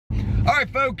All right,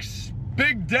 folks,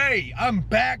 big day. I'm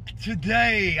back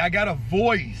today. I got a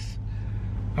voice.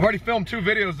 I've already filmed 2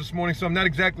 videos this morning, so I'm not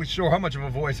exactly sure how much of a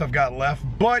voice I've got left,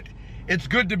 but it's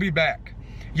good to be back.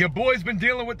 Your boy's been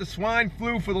dealing with the swine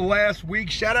flu for the last week.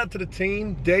 Shout out to the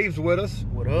team. Dave's with us.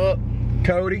 What up?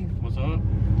 Cody. What's up?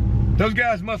 Those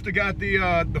guys must have got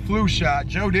the flu shot.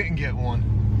 Joe didn't get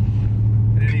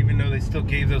one. I didn't even know they still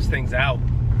gave those things out.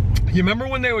 You remember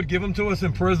when they would give them to us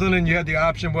in prison and you had the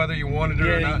option whether you wanted it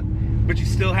or not? But you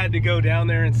still had to go down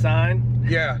there and sign?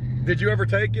 Yeah. Did you ever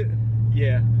take it?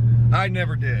 Yeah. I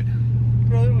never did.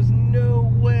 Bro, there was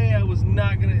no way I was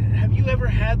not gonna. Have you ever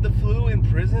had the flu in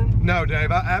prison? No,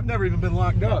 Dave. I've never even been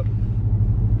locked up.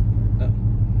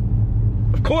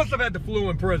 Of course I've had the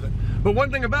flu in prison. But one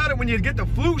thing about it, when you get the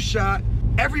flu shot,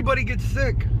 everybody gets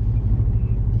sick.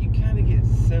 You kind of get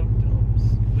symptoms,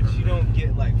 but you don't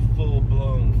get like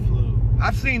full-blown flu.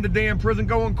 I've seen the damn prison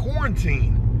go in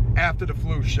quarantine after the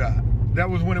flu shot. That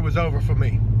was when it was over for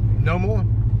me. No more.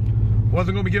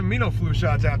 Wasn't gonna be giving me no flu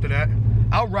shots after that.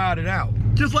 I'll ride it out.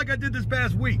 Just like I did this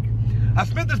past week. I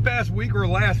spent this past week, or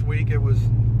last week, it was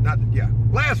not, yeah,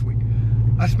 last week.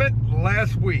 I spent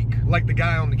last week like the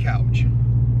guy on the couch.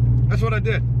 That's what I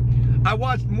did. I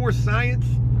watched more Science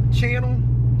Channel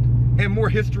and more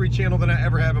History Channel than I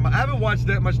ever have in my, I haven't watched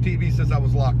that much TV since I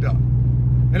was locked up.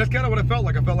 And that's kind of what I felt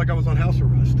like. I felt like I was on house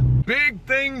arrest. Big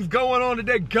things going on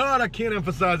today. God, I can't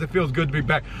emphasize it feels good to be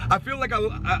back. I feel like I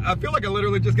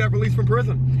literally just got released from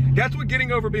prison. That's what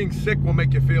getting over being sick will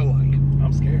make you feel like.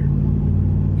 I'm scared.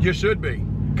 You should be.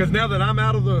 Because now that I'm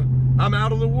out of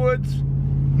the woods,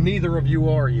 neither of you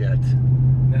are yet.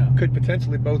 No. Could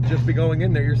potentially both just be going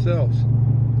in there yourselves.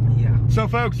 Yeah. So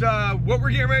folks, what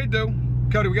we're getting ready to do,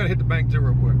 Cody, we gotta hit the bank too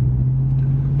real quick.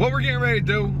 What we're getting ready to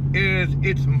do is,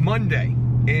 it's Monday.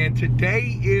 And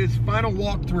today is final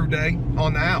walkthrough day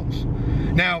on the house.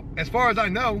 Now, as far as I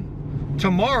know,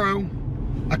 tomorrow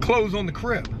I close on the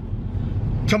crib.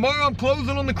 Tomorrow I'm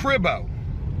closing on the cribbo.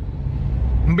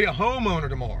 I'm gonna be a homeowner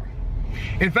tomorrow.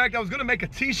 In fact, I was gonna make a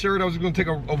t-shirt. I was gonna take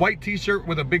a white t-shirt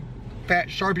with a big fat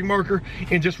Sharpie marker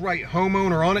and just write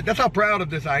homeowner on it. That's how proud of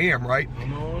this I am, right?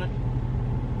 Homo on it?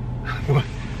 What?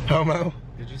 Homo?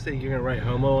 Did you say you're gonna write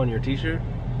homo on your t-shirt?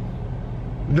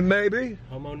 Maybe.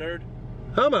 Homo nerd?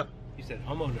 Homo. You said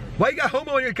homo nerd. Why you got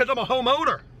homo on you? Because I'm a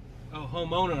homeowner. Oh,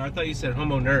 homeowner. I thought you said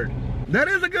homo nerd. That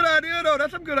is a good idea, though.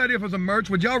 That's a good idea for some merch.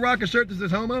 Would y'all rock a shirt that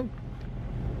says homo?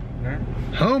 Nerd?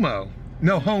 Homo.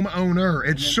 No, homeowner.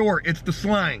 It's short. It's the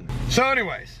slang. So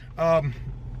anyways, I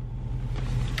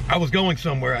was going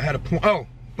somewhere. I had a point. Oh,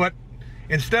 but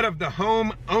instead of the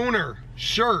homeowner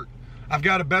shirt, I've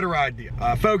got a better idea.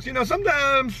 Folks, you know,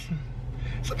 sometimes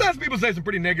people say some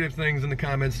pretty negative things in the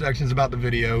comment sections about the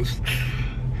videos.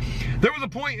 There was a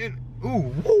point in,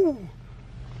 ooh,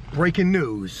 breaking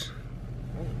news.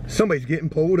 Somebody's getting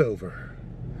pulled over.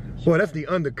 Boy, that's the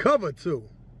undercover too.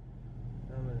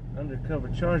 Undercover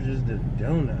charges the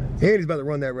donuts. And he's about to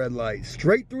run that red light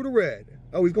straight through the red.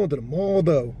 Oh, he's going to the mall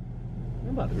though. I'm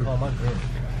about to call my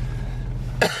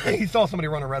friend. He saw somebody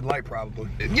run a red light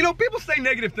probably. You know, people say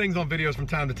negative things on videos from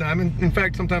time to time. And in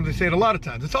fact, sometimes they say it a lot of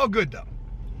times. It's all good though.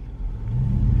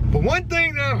 But one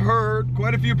thing that I've heard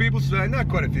quite a few people say, not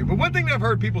quite a few, but one thing that I've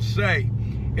heard people say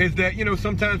is that, you know,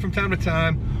 sometimes from time to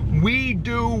time, we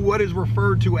do what is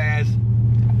referred to as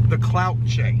the clout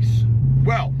chase.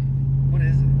 Well, what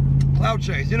is it? Clout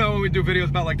chase. You know, when we do videos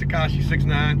about like Tekashi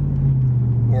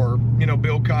 6ix9ine or, you know,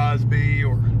 Bill Cosby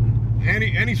or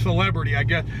any celebrity, I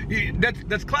guess.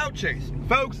 That's clout chase.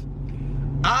 Folks,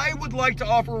 I would like to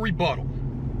offer a rebuttal.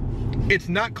 It's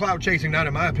not clout chasing, not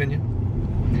in my opinion.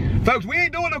 Folks, we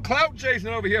ain't doing no clout chasing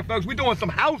over here, folks. We doing some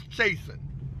house chasing.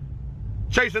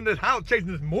 Chasing this house,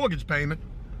 chasing this mortgage payment.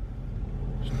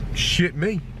 Shit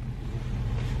me.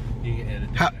 You can edit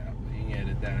that out. You can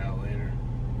edit that out later.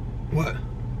 What?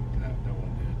 That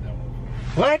won't do it. That won't do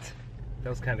it. What? That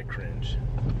was kind of cringe.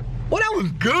 Well, that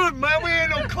was good, man. We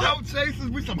ain't no clout chasers.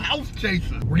 We some house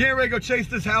chasers. We're getting ready to go chase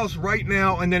this house right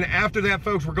now. And then after that,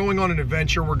 folks, we're going on an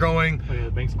adventure. We're going... Oh, yeah,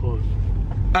 the bank's closed.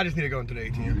 I just need to go into the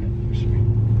ATM. Okay.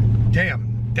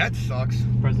 Damn, that sucks.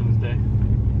 President's Day.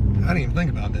 I didn't even think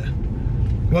about that.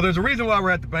 Well, there's a reason why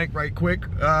we're at the bank right quick.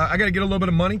 I gotta get a little bit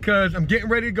of money because I'm getting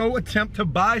ready to go attempt to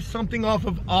buy something off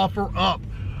of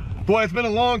OfferUp. Boy, it's been a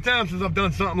long time since I've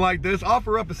done something like this.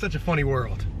 OfferUp is such a funny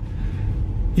world.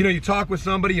 You know, you talk with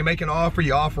somebody, you make an offer,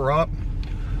 you offer up,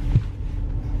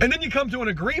 and then you come to an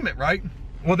agreement, right?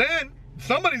 Well, then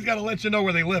somebody's got to let you know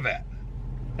where they live at.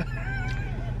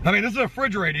 I mean, this is a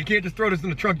refrigerator. You can't just throw this in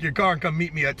the trunk of your car and come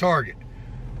meet me at Target.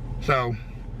 So,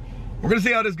 we're gonna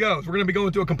see how this goes. We're gonna be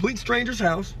going to a complete stranger's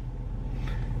house.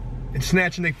 and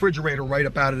snatching their refrigerator right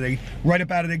up out of their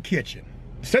kitchen.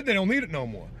 Said they don't need it no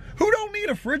more. Who don't need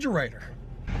a refrigerator?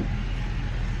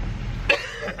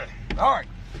 All right.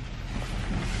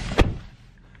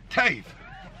 Dave.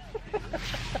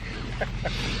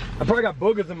 I probably got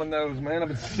boogers in my nose, man. I've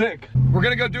been sick. We're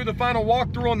gonna go do the final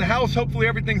walkthrough on the house. Hopefully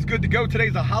everything's good to go.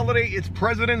 Today's a holiday. It's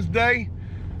President's Day.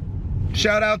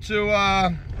 Shout out to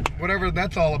whatever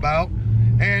that's all about.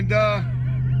 And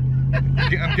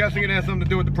I'm guessing it has something to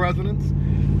do with the presidents.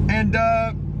 And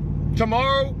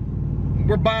tomorrow,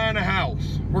 we're buying a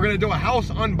house. We're gonna do a house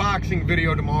unboxing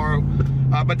video tomorrow.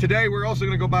 But today, we're also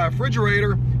gonna go buy a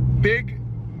refrigerator. Big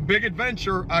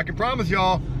adventure. I can promise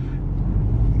y'all,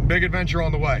 big adventure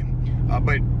on the way.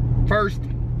 But first,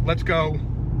 let's go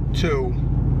to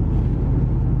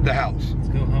the house. Let's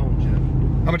go home, Jeff.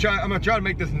 I'm gonna try to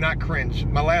make this not cringe.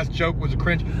 My last joke was a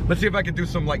cringe. Let's see if I can do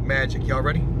some like magic. Y'all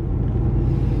ready?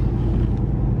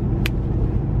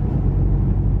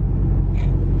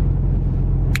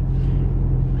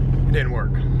 It didn't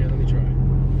work. Yeah, let me try.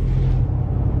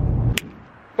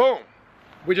 Boom!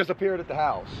 We just appeared at the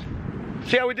house.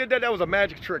 See how we did that? That was a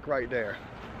magic trick right there.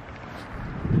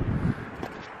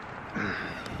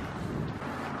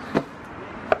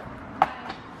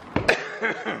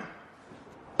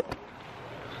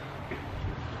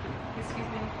 Excuse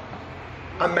me.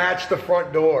 I matched the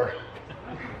front door.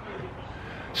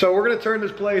 So we're gonna turn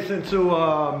this place into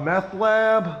a meth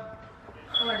lab.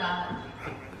 Or not.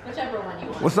 Whichever one you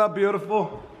want. What's up,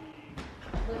 beautiful?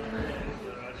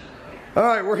 All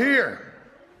right, we're here.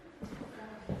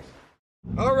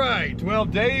 All right, well,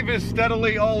 Dave is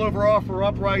steadily all over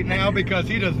OfferUp right now because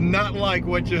he does not like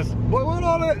what just, what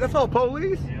all that? That's all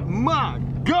police? Yep. My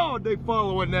God, they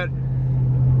following that.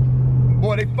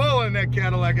 Boy, they following that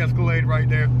Cadillac Escalade right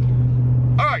there.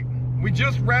 All right, we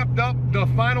just wrapped up the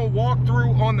final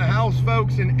walkthrough on the house,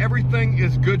 folks, and everything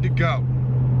is good to go.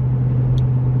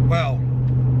 Well,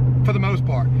 for the most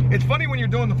part. It's funny when you're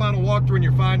doing the final walkthrough and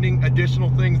you're finding additional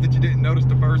things that you didn't notice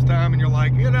the first time, and you're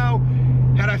like, you know,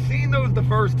 had I seen those the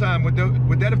first time, would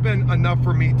that have been enough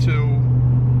for me to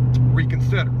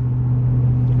reconsider?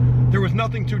 There was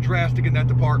nothing too drastic in that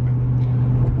department.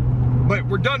 But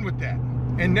we're done with that.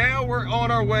 And now we're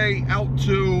on our way out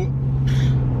to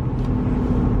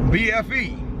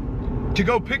BFE to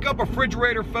go pick up a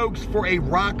refrigerator, folks, for a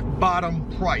rock bottom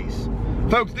price.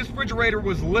 Folks, this refrigerator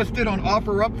was listed on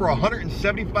OfferUp for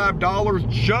 $175.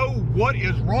 Joe, what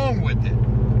is wrong with it?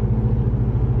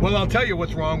 Well, I'll tell you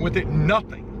what's wrong with it.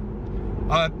 Nothing.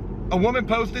 A woman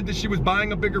posted that she was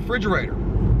buying a bigger refrigerator.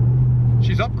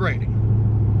 She's upgrading.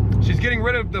 She's getting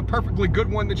rid of the perfectly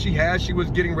good one that she has. She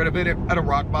was getting rid of it at a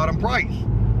rock bottom price.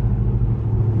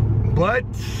 But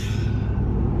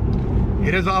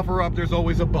it is OfferUp. There's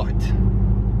always a but.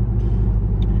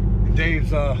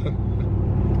 Dave's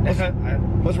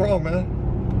what's wrong, man?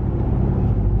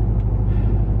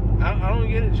 I don't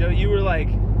get it, Joe. You were like,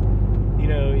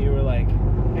 you were like,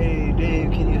 hey,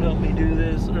 Dave, can you help me do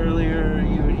this earlier?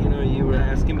 You were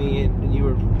asking me, and you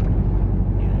were,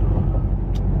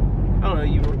 I don't know,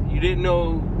 you didn't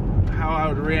know how I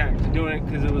would react to doing it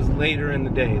because it was later in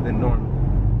the day than normal.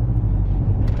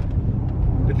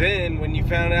 But then when you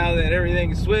found out that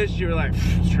everything switched, you were like,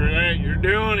 screw that, you're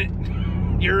doing it.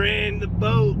 You're in the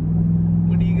boat.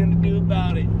 What are you gonna do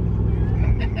about it?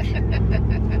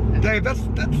 Dave, that's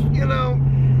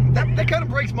that kind of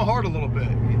breaks my heart a little bit.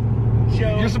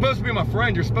 Joe, you're supposed to be my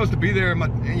friend. You're supposed to be there,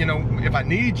 if I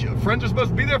need you. Friends are supposed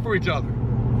to be there for each other.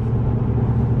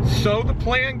 So the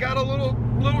plan got a little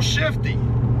shifty.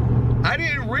 I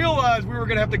didn't realize we were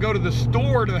gonna have to go to the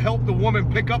store to help the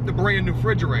woman pick up the brand new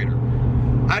refrigerator.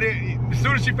 As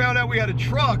soon as she found out we had a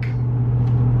truck,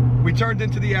 we turned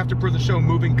into the After Prison Show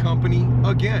moving company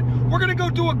again. We're gonna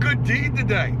go do a good deed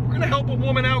today. We're gonna help a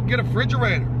woman out get a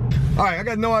refrigerator. All right, I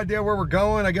got no idea where we're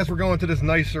going. I guess we're going to this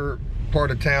nicer part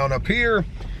of town up here.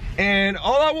 And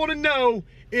all I wanna know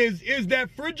is that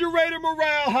refrigerator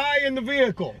morale high in the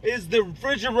vehicle? is the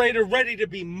refrigerator ready to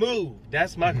be moved?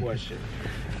 That's my question.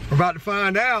 We're about to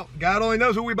find out. God only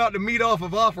knows who we're about to meet off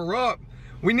of OfferUp.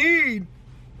 We need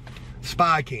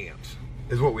spy cams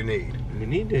is what we need. We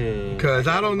need to... Because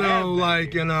I don't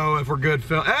know, if we're good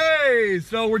film. Hey,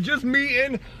 so we're just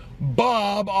meeting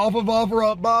Bob off of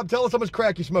OfferUp. Bob, tell us how much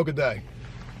crack you smoke a day.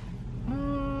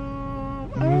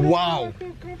 Wow. I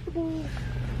feel comfortable.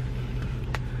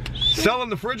 Selling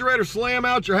the refrigerator, slam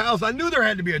out your house. I knew there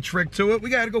had to be a trick to it. We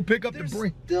got to go pick up the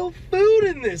brain. Still food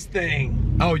in this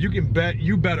thing. Oh,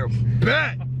 you better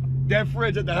bet that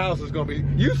fridge at the house is going to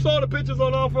be. You saw the pictures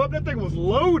on OfferUp. That thing was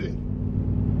loaded.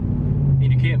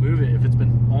 And you can't move it if it's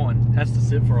been on. It has to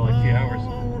sit for like a few hours.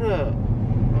 Hold up.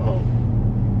 Oh.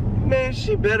 Man,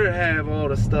 she better have all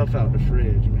the stuff out the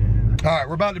fridge, man. All right,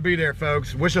 we're about to be there,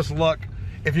 folks. Wish us luck.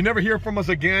 If you never hear from us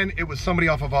again, it was somebody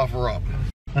off of OfferUp.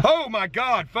 Oh my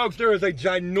God, folks, there is a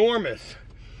ginormous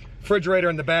refrigerator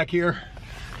in the back here.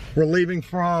 We're leaving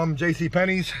from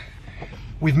JCPenney's.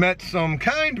 We've met some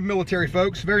kind military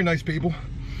folks, very nice people.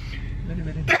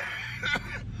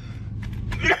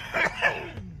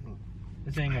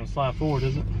 This ain't gonna slide forward,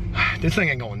 is it? This thing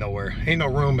ain't going nowhere. Ain't no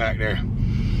room back there.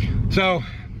 So,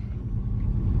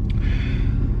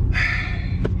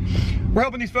 we're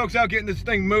helping these folks out getting this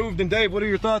thing moved. And Dave, what are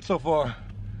your thoughts so far?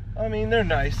 I mean, they're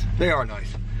nice. They are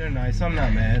nice. They're nice. I'm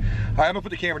not mad. All right, I'm gonna put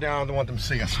the camera down. I don't want them to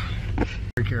see us.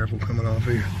 Very careful coming off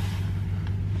here.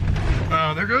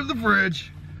 Oh, there goes the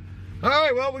fridge. All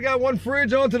right, well, we got one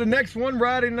fridge on to the next one,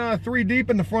 riding 3 deep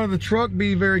in the front of the truck.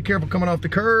 Be very careful coming off the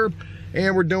curb.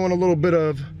 And we're doing a little bit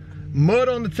of mud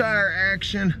on the tire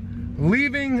action.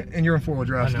 Leaving, and you're in 4-wheel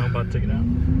drive. I know, I'm about to take it out.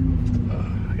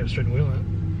 I gotta straighten the wheel out.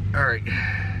 All right.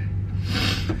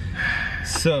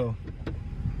 So,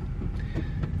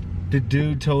 the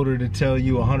dude told her to tell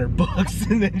you $100,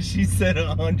 and then she said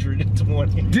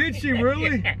 120. Did she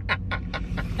really?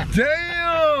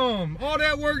 Damn! All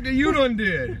that work that you done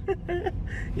did.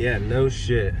 Yeah, no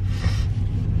shit.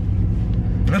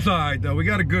 That's all right though. We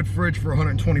got a good fridge for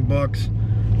 120 bucks.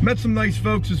 Met some nice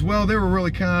folks as well. They were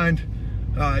really kind,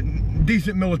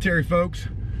 decent military folks,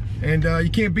 and you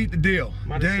can't beat the deal.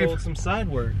 Might have sold some side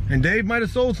work. And Dave might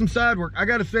have sold some side work. I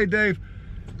gotta say, Dave,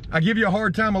 I give you a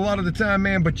hard time a lot of the time,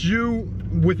 man, but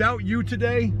without you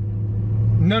today,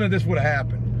 none of this would have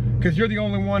happened. Because you're the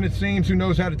only one, it seems, who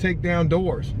knows how to take down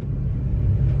doors.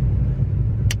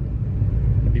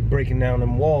 I'd be breaking down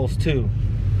them walls too.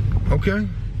 Okay.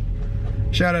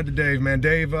 Shout out to Dave, man.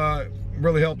 Dave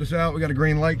really helped us out. We got a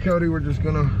green light, Cody. We're just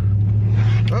gonna...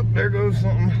 Oh, there goes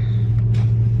something.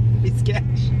 It's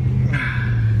cash.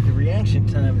 The reaction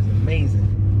time is amazing.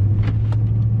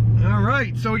 All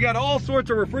right, so we got all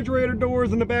sorts of refrigerator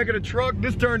doors in the back of the truck.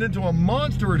 This turned into a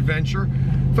monster adventure.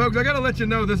 Folks, I gotta let you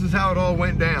know this is how it all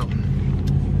went down.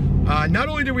 Not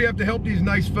only did we have to help these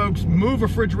nice folks move a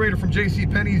refrigerator from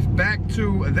JCPenney's back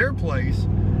to their place,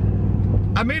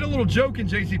 I made a little joke in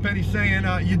JCPenney saying,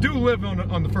 you do live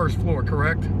on the first floor,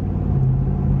 correct?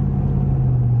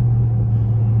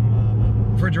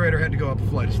 Refrigerator had to go up a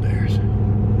flight of stairs.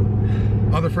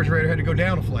 Other refrigerator had to go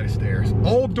down a flight of stairs.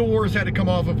 All doors had to come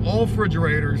off of all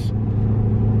refrigerators.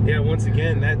 Yeah, once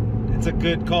again, it's a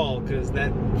good call, because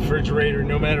that refrigerator,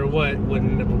 no matter what,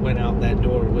 wouldn't have went out that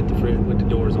door with the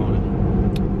doors on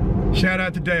it. Shout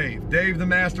out to Dave. Dave, the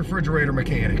master refrigerator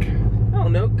mechanic. I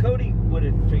don't know, Cody would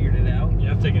have figured it out.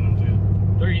 Yeah, I've taken them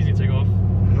too. They're easy to take off.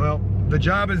 Well, the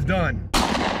job is done.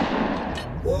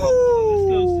 Woo! This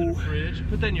goes to the fridge.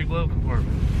 Put that in your glove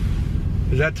compartment.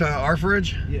 Is that our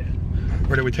fridge? Yeah.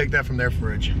 Or did we take that from their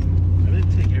fridge? I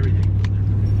didn't take everything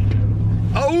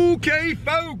from their fridge. Okay,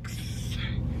 folks.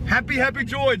 Happy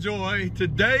joy.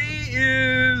 Today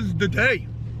is the day.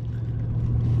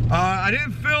 I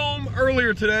didn't film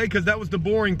earlier today because that was the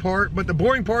boring part, but the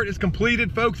boring part is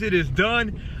completed, folks. It is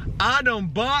done. I done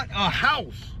bought a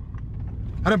house.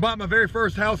 I done bought my very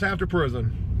first house after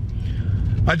prison.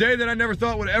 A day that I never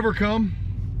thought would ever come.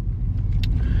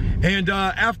 And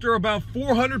after about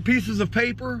 400 pieces of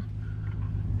paper,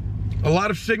 a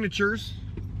lot of signatures,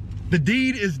 the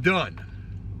deed is done.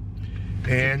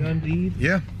 And done deed?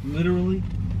 Yeah. Literally?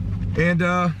 And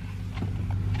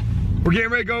we're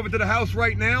getting ready to go over to the house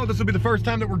right now. This will be the first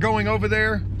time that we're going over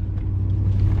there.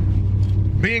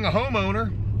 Being a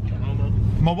homeowner,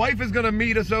 my wife is gonna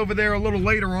meet us over there a little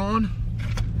later on.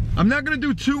 I'm not gonna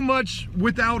do too much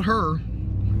without her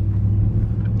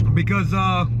because,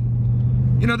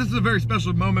 you know, this is a very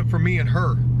special moment for me and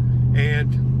her.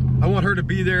 And I want her to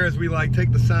be there as we like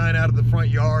take the sign out of the front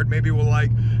yard. Maybe we'll like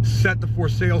set the for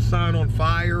sale sign on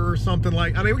fire or something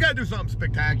like, I mean, we gotta do something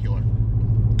spectacular.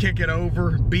 Kick it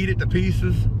over, beat it to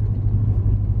pieces,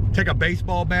 take a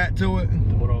baseball bat to it.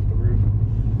 Throw it off the roof.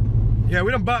 Yeah,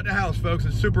 we done bought the house, folks.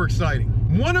 It's super exciting.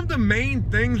 One of the main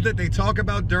things that they talk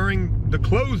about during the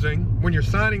closing, when you're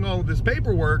signing all of this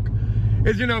paperwork,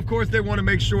 is, you know, of course, they want to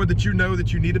make sure that you know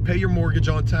that you need to pay your mortgage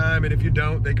on time, and if you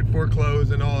don't, they could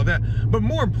foreclose and all of that. But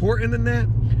more important than that,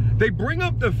 they bring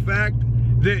up the fact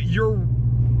that you're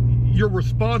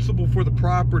responsible for the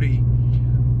property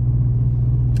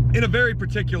in a very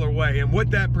particular way. And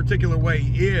what that particular way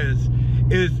is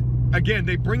again,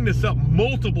 they bring this up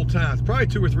multiple times, probably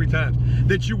 2 or 3 times,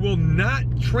 that you will not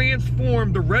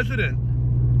transform the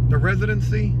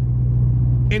residency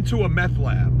into a meth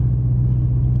lab.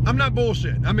 I'm not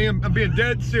bullshitting. I mean, I'm being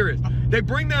dead serious. They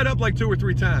bring that up like 2 or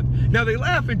 3 times. Now, they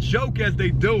laugh and joke as they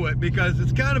do it because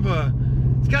it's kind of a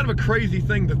it's kind of a crazy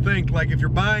thing to think, like if you're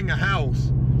buying a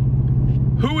house,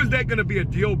 who is that gonna be a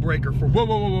deal breaker for? Whoa,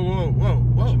 whoa, whoa, whoa, whoa, whoa,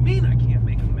 whoa. What you mean I can't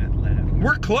make a meth lab?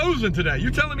 We're closing today.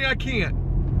 You're telling me I can't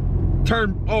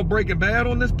turn all Breaking Bad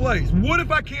on this place? What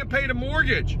if I can't pay the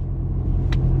mortgage?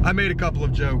 I made a couple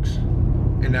of jokes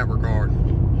in that regard.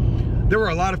 There were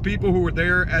a lot of people who were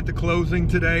there at the closing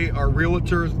today. Our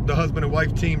realtors, the husband and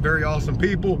wife team, very awesome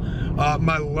people.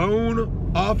 My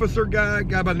loan officer guy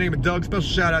by the name of Doug, special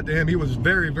shout out to him. He was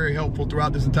very, very helpful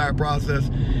throughout this entire process.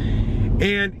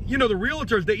 And you know, the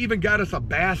realtors, they even got us a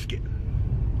basket,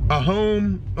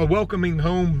 a welcoming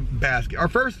home basket. Our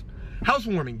first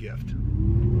housewarming gift.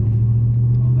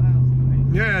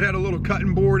 Yeah, it had a little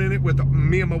cutting board in it with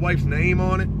me and my wife's name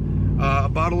on it. A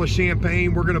bottle of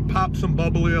champagne. We're gonna pop some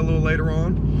bubbly a little later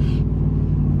on.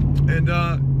 And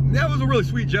that was a really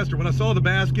sweet gesture. When I saw the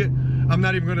basket, I'm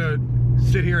not even gonna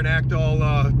sit here and act all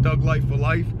Doug life for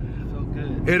life. It felt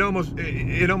good. It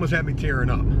almost had me tearing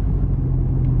up.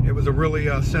 It was a really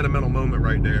sentimental moment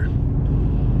right there.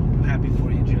 I'm happy for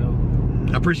you, Joe.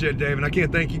 I appreciate it, David. I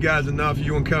can't thank you guys enough,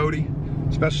 you and Cody.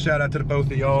 Special shout out to the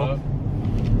both of y'all.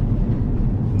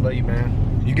 Love you,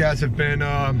 man. You guys have been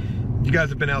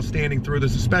outstanding through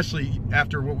this, especially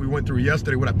after what we went through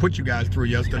yesterday, what I put you guys through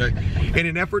yesterday, in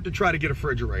an effort to try to get a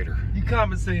refrigerator. You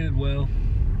compensated well.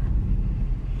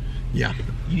 Yeah.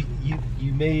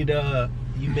 You made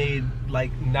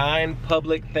like 9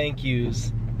 public thank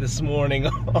yous this morning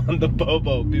on the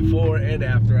Bobo before and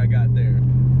after I got there.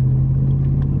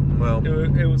 Well,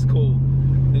 it was cool.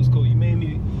 It was cool.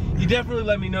 You definitely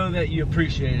let me know that you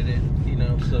appreciated it, you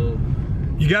know, so.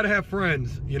 You got to have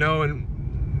friends, you know, and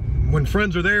when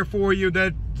friends are there for you,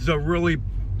 that's a really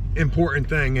important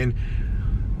thing. And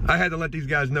I had to let these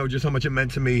guys know just how much it meant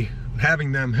to me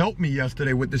having them help me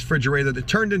yesterday with this refrigerator that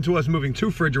turned into us moving 2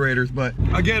 refrigerators. But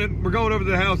again, we're going over to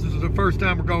the house. This is the first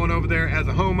time we're going over there as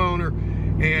a homeowner,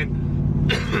 and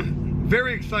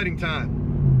very exciting time.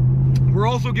 We're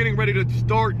also getting ready to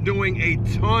start doing a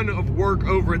ton of work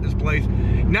over at this place.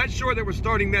 Not sure that we're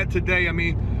starting that today. I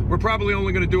mean, we're probably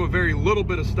only going to do a very little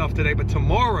bit of stuff today, but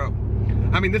tomorrow,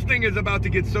 I mean, this thing is about to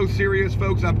get so serious,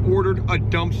 folks. I've ordered a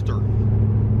dumpster.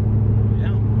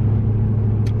 Yeah.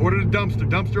 Ordered a dumpster.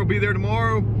 Dumpster will be there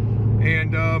tomorrow,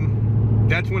 and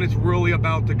that's when it's really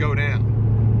about to go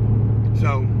down.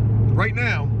 So, right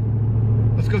now,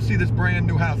 let's go see this brand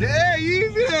new house. Hey,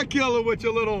 easy there, killer, with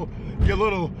your little.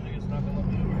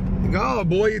 Oh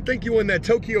boy, you think you in that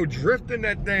Tokyo Drift in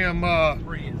that damn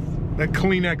that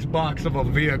Kleenex box of a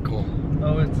vehicle.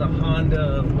 Oh, it's a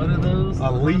Honda. What are those?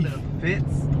 A Leaf. Honda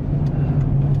Fits.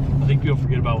 I think people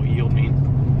forget about what yield means.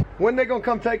 When they gonna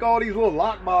come take all these little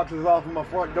lock boxes off of my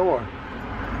front door?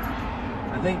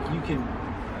 I think you can.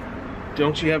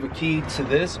 Don't you have a key to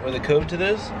this or the code to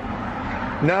this?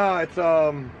 No,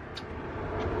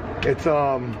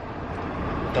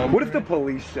 what if the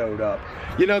police showed up?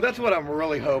 You know, that's what I'm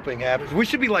really hoping happens. We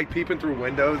should be like peeping through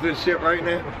windows and shit right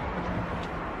now.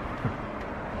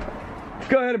 Let's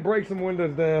go ahead and break some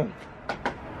windows down.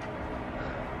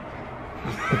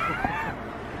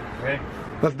 Ready?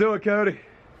 Let's do it, Cody.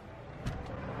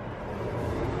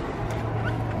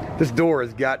 This door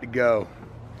has got to go.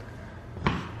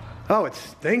 Oh, it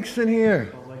stinks in here.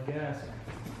 Smells like gas.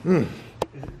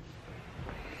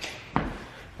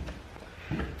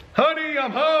 Honey,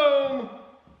 I'm home.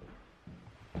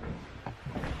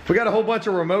 We got a whole bunch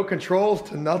of remote controls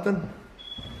to nothing.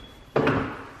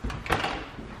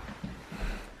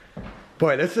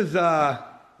 Boy, this is,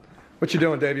 what you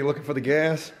doing, Dave? You looking for the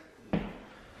gas?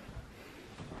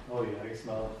 Oh yeah, I can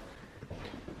smell it.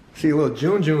 See little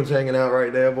June's hanging out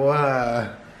right there, boy.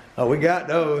 Oh, we got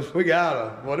those. We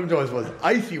got them. One of them joints was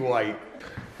icy white.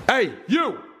 Hey,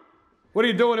 you! What are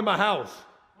you doing in my house?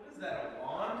 What is that, a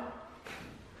wand?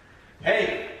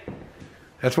 Hey!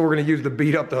 That's what we're gonna use to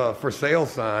beat up the for sale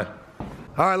sign.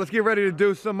 All right, let's get ready to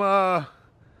do some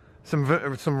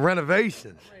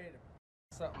renovations.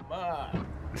 Something up.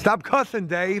 Stop cussing,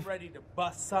 Dave. Ready to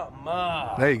bust something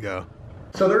up. There you go.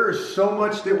 So there is so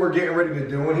much that we're getting ready to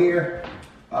do in here.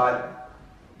 I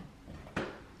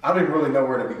don't even really know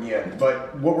where to begin.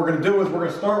 But what we're gonna do is we're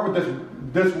gonna start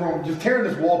with this room, just tearing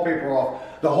this wallpaper off.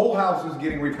 The whole house is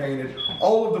getting repainted.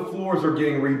 All of the floors are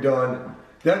getting redone.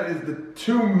 That is the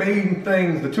two main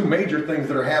things, the two major things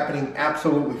that are happening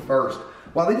absolutely first.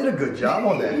 Wow, they did a good job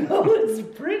on that. Oh, it's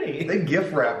pretty. They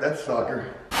gift wrapped that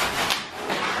sucker.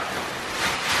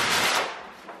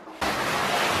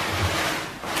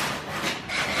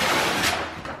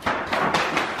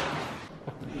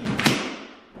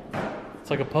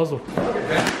 It's like a puzzle. Look at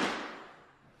that.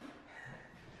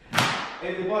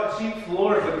 Hey, they bought cheap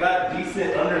floors but got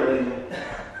decent underlayment.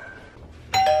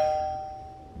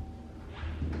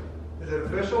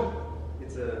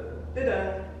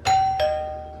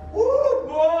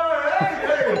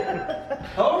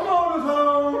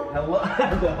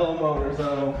 the homeowner's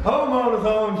home. Homeowner's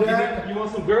home, Jack. You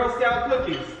want some Girl Scout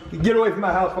cookies? Get away from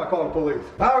my house before I call the police.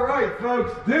 All right,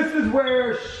 folks, this is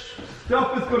where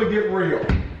stuff is gonna get real.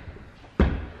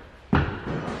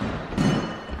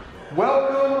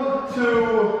 Welcome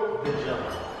to the jump.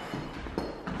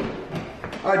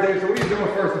 All right, Dave, so what are you doing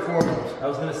first and foremost? I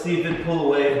was gonna see if it'd pull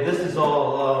away. This is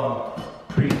all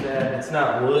prefab. It's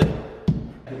not wood.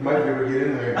 You might be able to get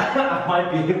in there. I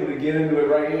might be able to get into it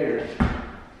right here.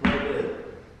 Right there.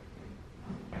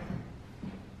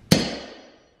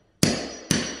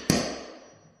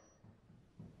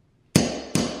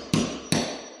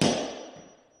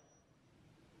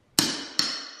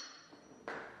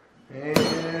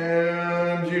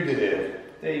 And you did.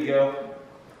 There you go.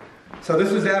 So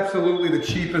this is absolutely the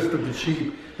cheapest of the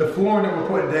cheap. The flooring that we're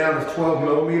putting down is 12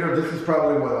 millimeter. This is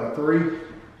probably what, like 3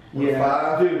 or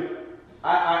 5? Dude,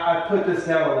 I put this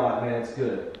down a lot, man. It's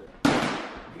good.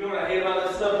 You know what I hate about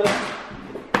this stuff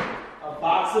though? A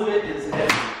box of it is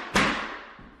heavy.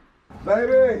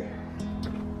 Baby,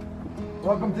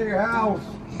 welcome to your house.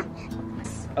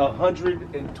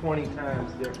 120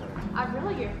 times different. I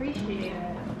really appreciate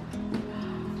it.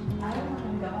 Oh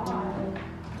my god.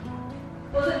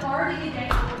 Was it hard to get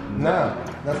down? No,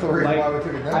 that's the reason why we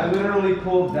took it down. I literally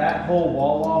pulled that whole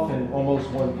wall off in almost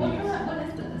one What piece.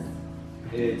 is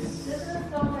this? It's Doesn't it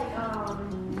smell like,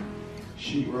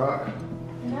 Sheetrock.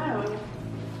 no.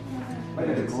 I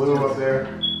got the glue up there.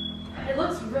 It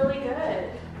looks really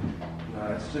good. no,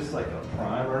 it's just like a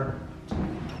primer.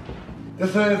 This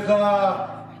is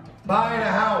buying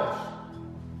a house.